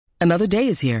Another day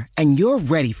is here, and you're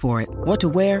ready for it. What to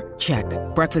wear? Check.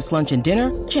 Breakfast, lunch, and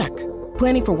dinner? Check.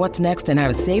 Planning for what's next and how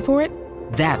to save for it?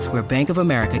 That's where Bank of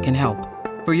America can help.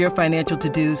 For your financial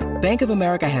to-dos, Bank of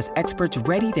America has experts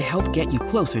ready to help get you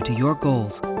closer to your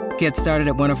goals. Get started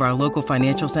at one of our local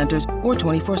financial centers or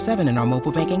 24/7 in our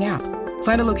mobile banking app.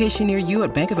 Find a location near you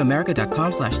at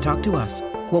bankofamerica.com/talktous.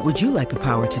 What would you like the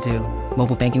power to do?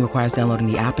 Mobile banking requires downloading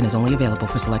the app and is only available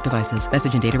for select devices.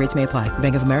 Message and data rates may apply.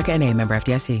 Bank of America N.A., member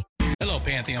FDIC. Hello,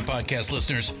 Pantheon podcast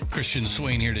listeners. Christian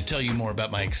Swain here to tell you more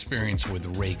about my experience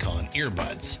with Raycon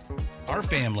earbuds. Our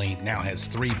family now has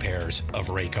 3 pairs of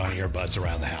Raycon earbuds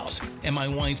around the house, and my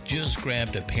wife just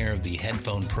grabbed a pair of the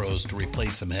Headphone Pros to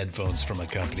replace some headphones from a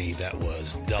company that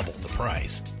was double the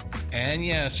price. And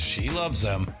yes, she loves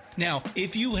them. Now,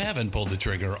 if you haven't pulled the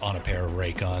trigger on a pair of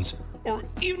Raycons, or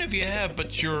even if you have,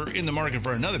 but you're in the market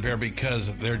for another pair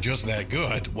because they're just that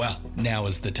good, well, now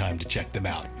is the time to check them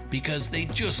out, because they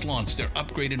just launched their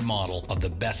upgraded model of the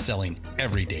best-selling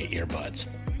everyday earbuds.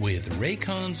 With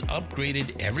Raycon's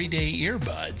upgraded everyday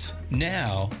earbuds,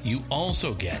 now you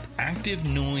also get active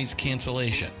noise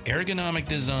cancellation, ergonomic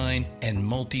design, and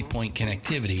multi-point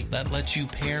connectivity that lets you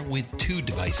pair with 2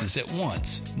 devices at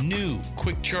once. New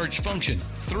quick charge function,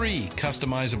 3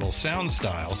 customizable sound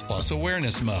styles, plus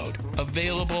awareness mode.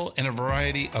 Available in a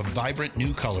variety of vibrant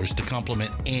new colors to complement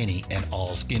any and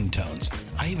all skin tones.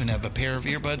 I even have a pair of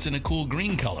earbuds in a cool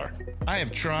green color. I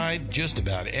have tried just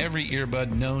about every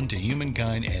earbud known to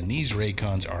humankind, and these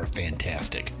Raycons are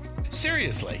fantastic.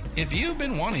 Seriously, if you've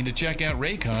been wanting to check out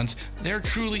Raycons, there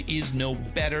truly is no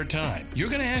better time. You're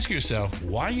going to ask yourself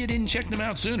why you didn't check them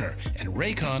out sooner, and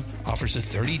Raycon offers a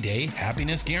 30-day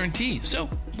happiness guarantee. So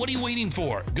what are you waiting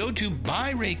for? Go to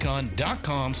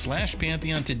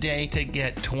buyraycon.com/Pantheon today to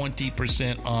get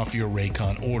 20% off your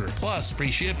Raycon order, plus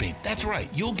free shipping. That's right,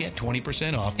 you'll get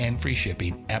 20% off and free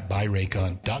shipping at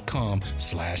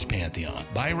buyraycon.com/Pantheon.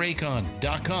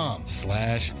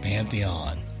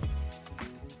 buyraycon.com/Pantheon.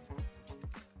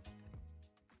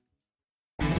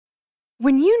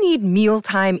 When you need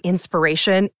mealtime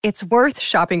inspiration, it's worth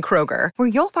shopping Kroger, where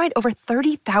you'll find over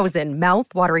 30,000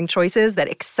 mouth-watering choices that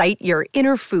excite your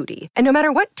inner foodie. And no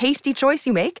matter what tasty choice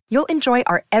you make, you'll enjoy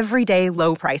our everyday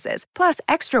low prices, plus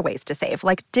extra ways to save,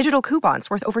 like digital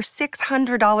coupons worth over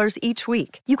 $600 each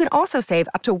week. You can also save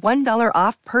up to $1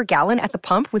 off per gallon at the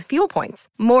pump with fuel points.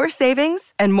 More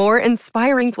savings and more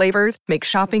inspiring flavors make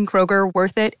shopping Kroger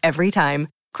worth it every time.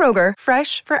 Kroger,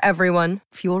 fresh for everyone.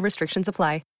 Fuel restrictions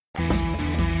apply.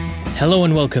 Hello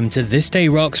and welcome to This Day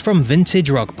Rocks from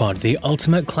Vintage Rock Pod, the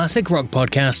ultimate classic rock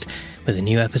podcast, with a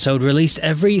new episode released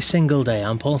every single day.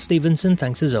 I'm Paul Stevenson,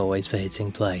 thanks as always for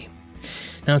hitting play.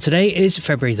 Now today is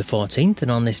February the 14th,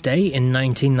 and on this day in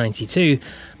 1992,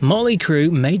 Mötley Crüe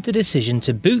made the decision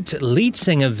to boot lead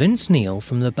singer Vince Neil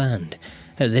from the band.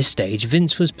 At this stage,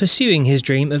 Vince was pursuing his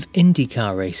dream of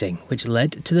IndyCar racing, which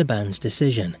led to the band's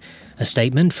decision. A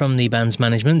statement from the band's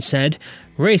management said,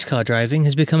 "Race car driving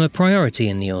has become a priority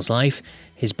in Neil's life.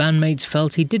 His bandmates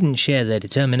felt he didn't share their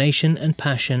determination and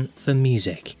passion for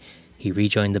music." He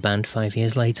rejoined the band 5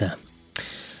 years later.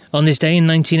 On this day in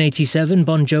 1987,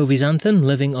 Bon Jovi's anthem,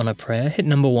 Living on a Prayer, hit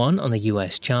number 1 on the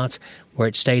US chart, where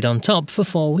it stayed on top for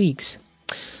 4 weeks.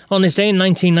 On this day in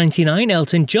 1999,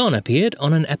 Elton John appeared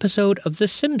on an episode of The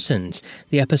Simpsons.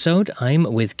 The episode, I'm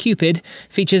with Cupid,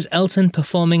 features Elton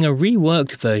performing a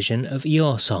reworked version of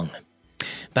Your Song.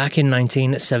 Back in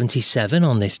 1977,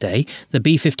 on this day, the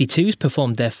B-52s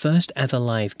performed their first ever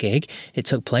live gig. It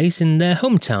took place in their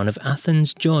hometown of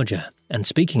Athens, Georgia. And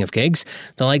speaking of gigs,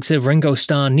 the likes of Ringo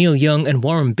Starr, Neil Young and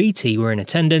Warren Beatty were in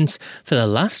attendance for the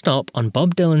last stop on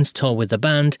Bob Dylan's tour with the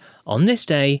band on this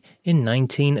day in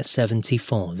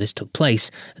 1974. This took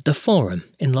place at the Forum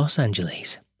in Los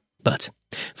Angeles. But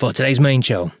for today's main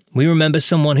show, we remember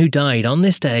someone who died on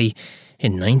this day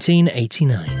in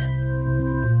 1989.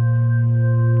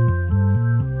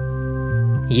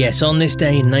 Yes, on this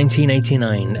day in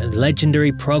 1989,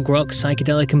 legendary prog rock,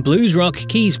 psychedelic and blues rock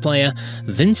keys player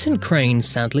Vincent Crane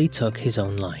sadly took his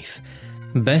own life.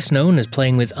 Best known as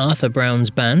playing with Arthur Brown's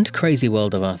band, Crazy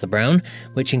World of Arthur Brown,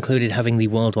 which included having the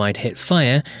worldwide hit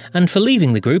Fire, and for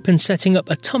leaving the group and setting up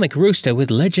Atomic Rooster with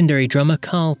legendary drummer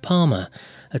Carl Palmer.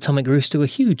 Atomic Rooster were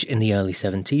huge in the early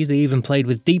 70s, they even played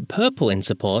with Deep Purple in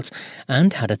support,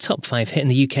 and had a top 5 hit in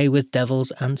the UK with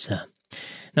Devil's Answer.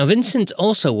 Now, Vincent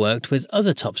also worked with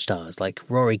other top stars like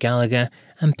Rory Gallagher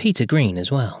and Peter Green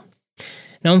as well.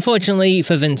 Now, unfortunately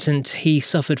for Vincent, he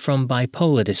suffered from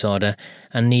bipolar disorder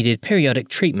and needed periodic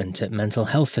treatment at mental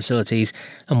health facilities,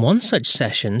 and one such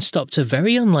session stopped a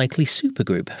very unlikely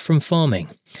supergroup from forming.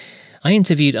 I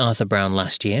interviewed Arthur Brown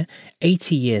last year,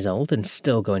 80 years old and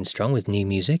still going strong with new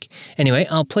music. Anyway,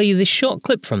 I'll play you this short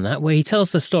clip from that where he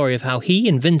tells the story of how he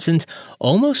and Vincent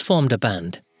almost formed a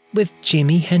band with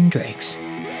Jimi Hendrix.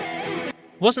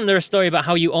 Wasn't there a story about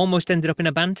how you almost ended up in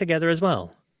a band together as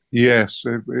well? Yes,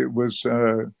 it was,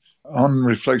 on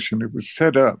reflection, it was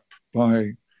set up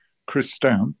by Chris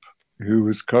Stamp, who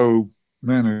was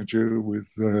co-manager with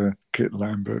Kit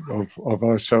Lambert of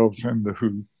ourselves and The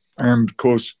Who. And, of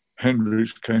course,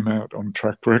 Hendrix came out on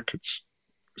Track Records.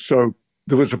 So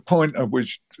there was a point at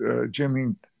which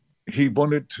Jimmy, he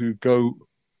wanted to go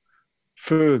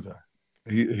further.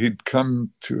 He'd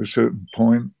come to a certain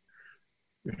point.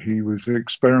 He was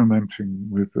experimenting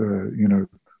with,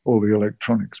 all the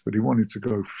electronics, but he wanted to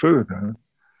go further.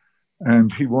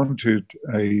 And he wanted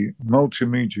a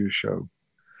multimedia show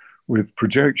with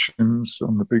projections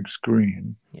on the big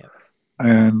screen. Yeah.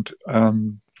 And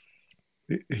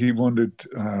he wanted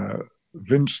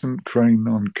Vincent Crane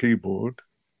on keyboard.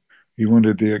 He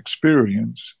wanted the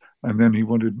experience. And then he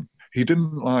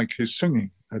didn't like his singing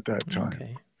at that time.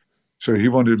 Okay. So he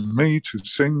wanted me to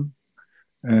sing.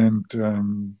 And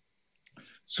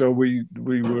so we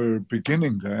were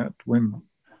beginning that when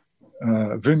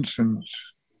Vincent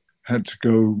had to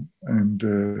go,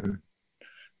 and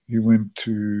he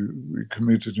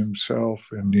committed himself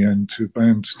in the end to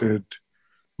Banstead,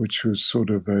 which was sort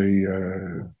of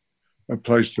a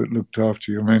place that looked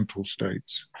after your mental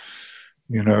states,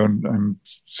 and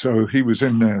so he was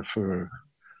in there for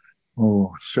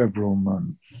several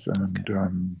months,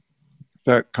 and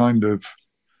that kind of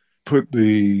put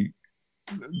the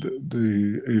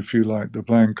if you like, the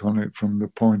blank on it from the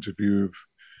point of view of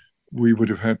we would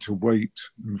have had to wait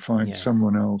and find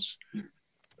someone else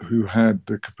who had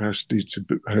the capacity to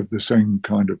have the same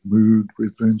kind of mood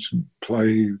with Vincent,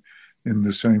 play in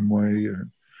the same way.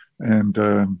 And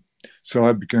so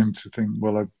I began to think,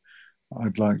 well,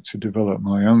 I'd like to develop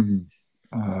my own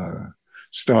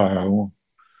style.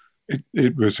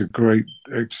 It was a great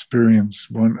experience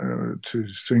to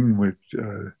sing with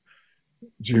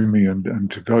Jimmy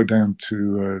and to go down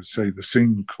to, say, the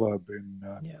Scene Club in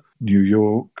New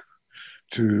York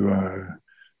to,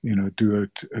 do a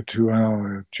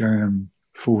 2-hour jam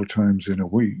 4 times in a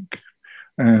week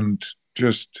and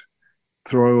just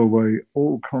throw away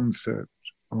all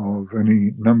concept of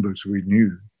any numbers we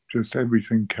knew. Just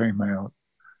everything came out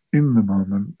in the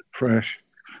moment, fresh,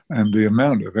 and the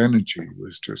amount of energy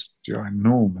was just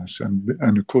enormous.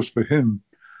 And of course, for him,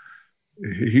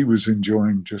 he was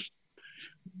enjoying just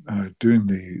doing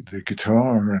the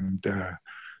guitar and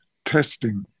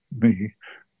testing me.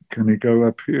 Can he go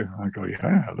up here? I go,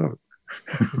 yeah, look.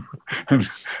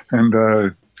 and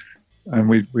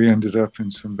we ended up in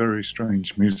some very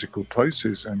strange musical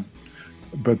places.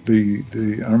 But I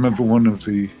remember one of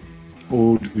the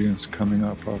audience coming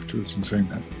up afterwards and saying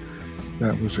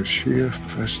that was a sheer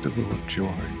festival of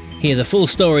joy. Hear the full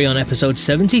story on episode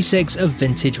 76 of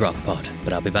Vintage Rock Pod,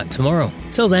 but I'll be back tomorrow.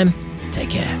 Till then, take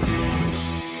care.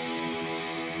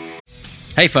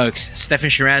 Hey folks, Stefan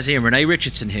Shirazi and Renee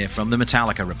Richardson here from the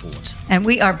Metallica Report. And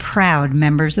we are proud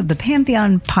members of the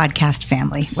Pantheon podcast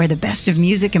family, where the best of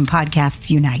music and podcasts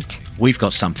unite. We've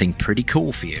got something pretty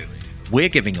cool for you. We're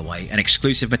giving away an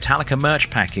exclusive Metallica merch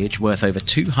package worth over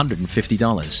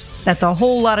 $250. That's a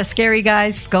whole lot of Scary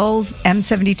Guys, skulls,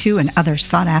 M72, and other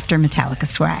sought-after Metallica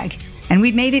swag. And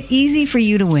we've made it easy for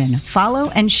you to win. Follow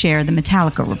and share the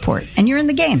Metallica Report, and you're in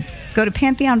the game. Go to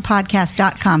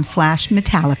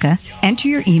pantheonpodcast.com/Metallica, enter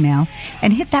your email,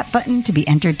 and hit that button to be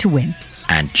entered to win.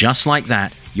 And just like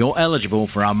that, you're eligible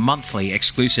for our monthly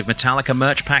exclusive Metallica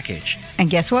merch package. And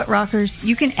guess what, rockers?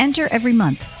 You can enter every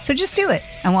month, so just do it.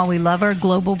 And while we love our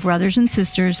global brothers and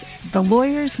sisters, the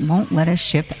lawyers won't let us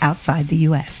ship outside the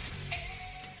U.S.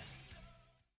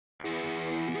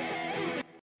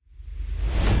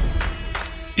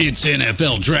 It's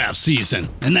NFL draft season,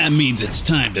 and that means it's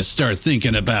time to start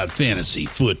thinking about fantasy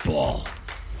football.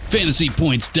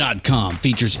 FantasyPoints.com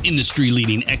features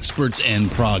industry-leading experts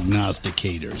and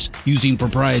prognosticators using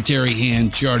proprietary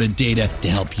hand-charted data to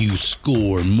help you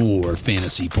score more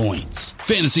fantasy points.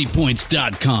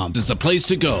 FantasyPoints.com is the place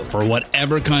to go for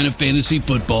whatever kind of fantasy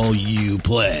football you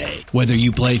play. Whether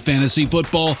you play fantasy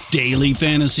football, daily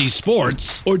fantasy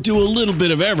sports, or do a little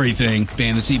bit of everything,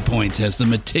 Fantasy Points has the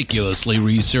meticulously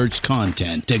researched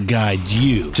content to guide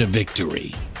you to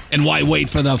victory. And why wait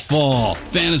for the fall?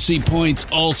 Fantasy Points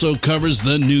also covers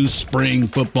the new spring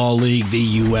football league,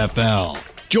 the UFL.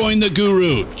 Join the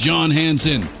guru, John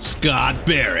Hansen, Scott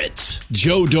Barrett,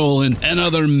 Joe Dolan, and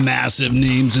other massive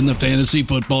names in the fantasy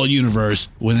football universe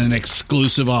with an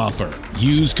exclusive offer.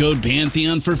 Use code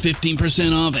Pantheon for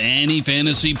 15% off any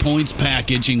Fantasy Points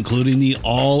package, including the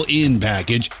all-in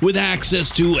package, with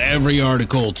access to every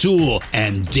article, tool,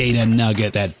 and data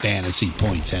nugget that Fantasy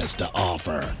Points has to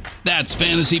offer. That's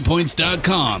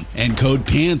fantasypoints.com and code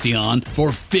Pantheon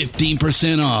for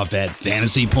 15% off at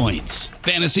Fantasy Points.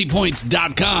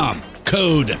 Fantasypoints.com,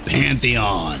 code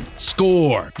Pantheon.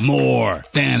 Score more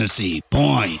fantasy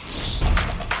points.